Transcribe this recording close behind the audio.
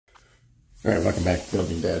All right, welcome back to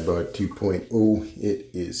Building Dad Bod 2.0. It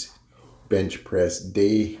is bench press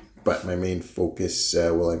day, but my main focus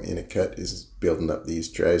while I'm in a cut is building up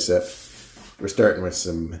these triceps. We're starting with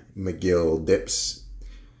some McGill dips.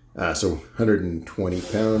 So 120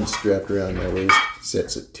 pounds strapped around my waist,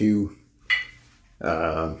 sets at 2.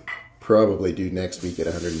 Probably do next week at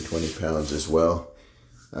 120 pounds as well.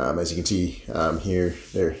 As you can see here,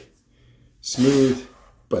 they're smooth,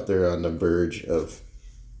 but they're on the verge of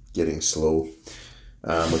getting slow,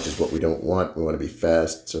 which is what we don't want. We want to be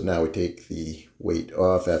fast. So now we take the weight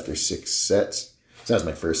off after 6 sets. So that was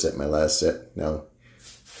my first set, my last set. Now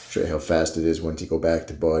show you how fast it is once you go back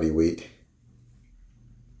to body weight.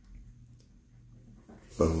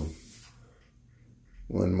 Boom.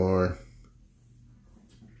 One more.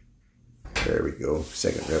 There we go.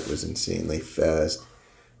 Second rep was insanely fast.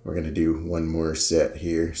 We're going to do one more set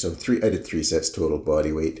here. So I did 3 sets total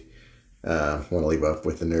body weight. Want to leave off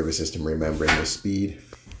with the nervous system remembering the speed.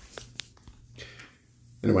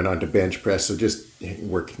 And I went on to bench press, so just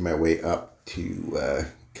working my way up to a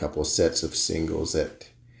couple sets of singles at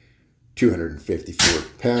 254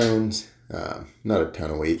 pounds. Not a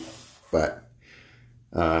ton of weight, but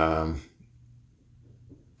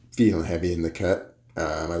feeling heavy in the cut.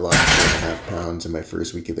 I lost 4.5 pounds in my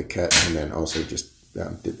first week of the cut, and then also just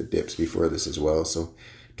did the dips before this as well, so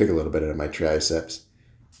took a little bit out of my triceps.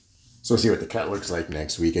 So we'll see what the cut looks like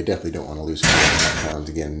next week. I definitely don't want to lose 4.5 pounds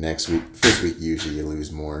again next week. First week, usually you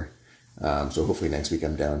lose more. So hopefully next week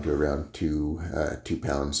I'm down to around 2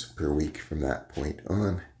 pounds per week from that point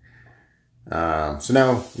on. So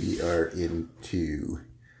now we are into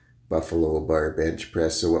buffalo bar bench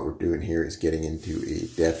press. So what we're doing here is getting into a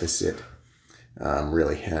deficit.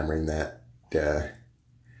 Really hammering that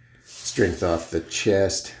strength off the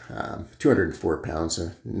chest. 204 pounds,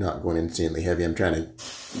 so not going insanely heavy. I'm trying to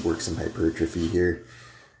work some hypertrophy here.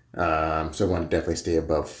 So I want to definitely stay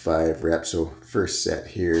above 5 reps. So first set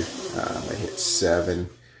here, I hit 7.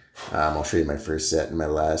 I'll show you my first set and my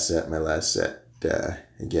last set. My last set,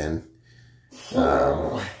 again,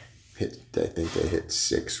 I think I hit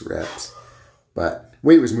 6 reps. But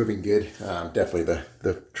weight was moving good. Definitely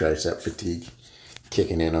the tricep fatigue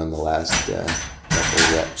kicking in on the last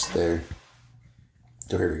couple reps there.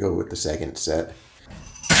 So here we go with the second set.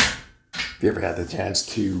 If you ever had the chance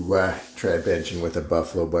to try benching with a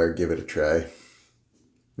buffalo bar, give it a try.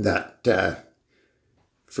 That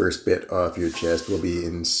first bit off your chest will be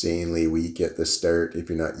insanely weak at the start if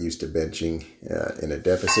you're not used to benching in a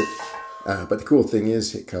deficit. But the cool thing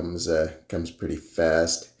is it comes pretty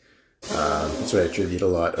fast. That's what I attribute a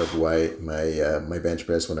lot of why my bench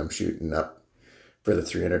press, when I'm shooting up for the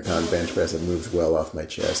 300-pound bench press, it moves well off my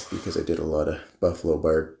chest because I did a lot of buffalo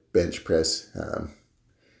bar bench press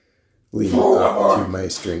leading up to my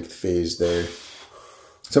strength phase there.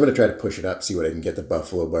 So I'm going to try to push it up, see what I can get the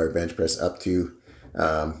buffalo bar bench press up to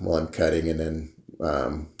while I'm cutting, and then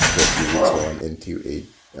while I'm into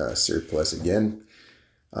a surplus again.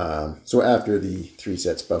 So after the 3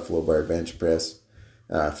 sets buffalo bar bench press,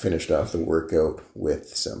 finished off the workout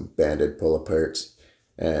with some banded pull-aparts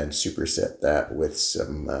and superset that with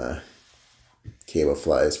some cable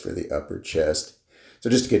flies for the upper chest. So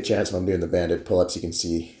just a good chance when I'm doing the banded pull-ups, you can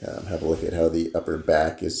see, have a look at how the upper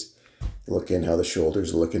back is looking, how the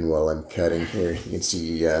shoulders are looking while I'm cutting here. You can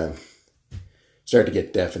see start to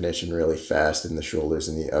get definition really fast in the shoulders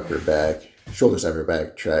and the upper back. Shoulders, upper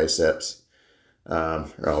back, triceps are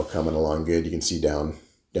all coming along good. You can see down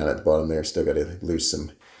at the bottom there, still got to lose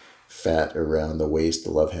some fat around the waist.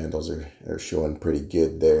 The love handles are showing pretty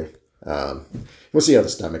good there. We'll see how the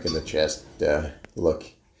stomach and the chest look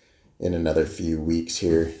in another few weeks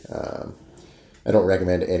here. I don't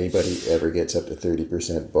recommend anybody ever gets up to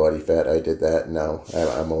 30% body fat. I did that. Now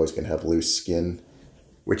I'm always going to have loose skin,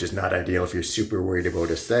 which is not ideal if you're super worried about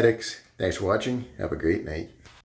aesthetics. Thanks for watching. Have a great night.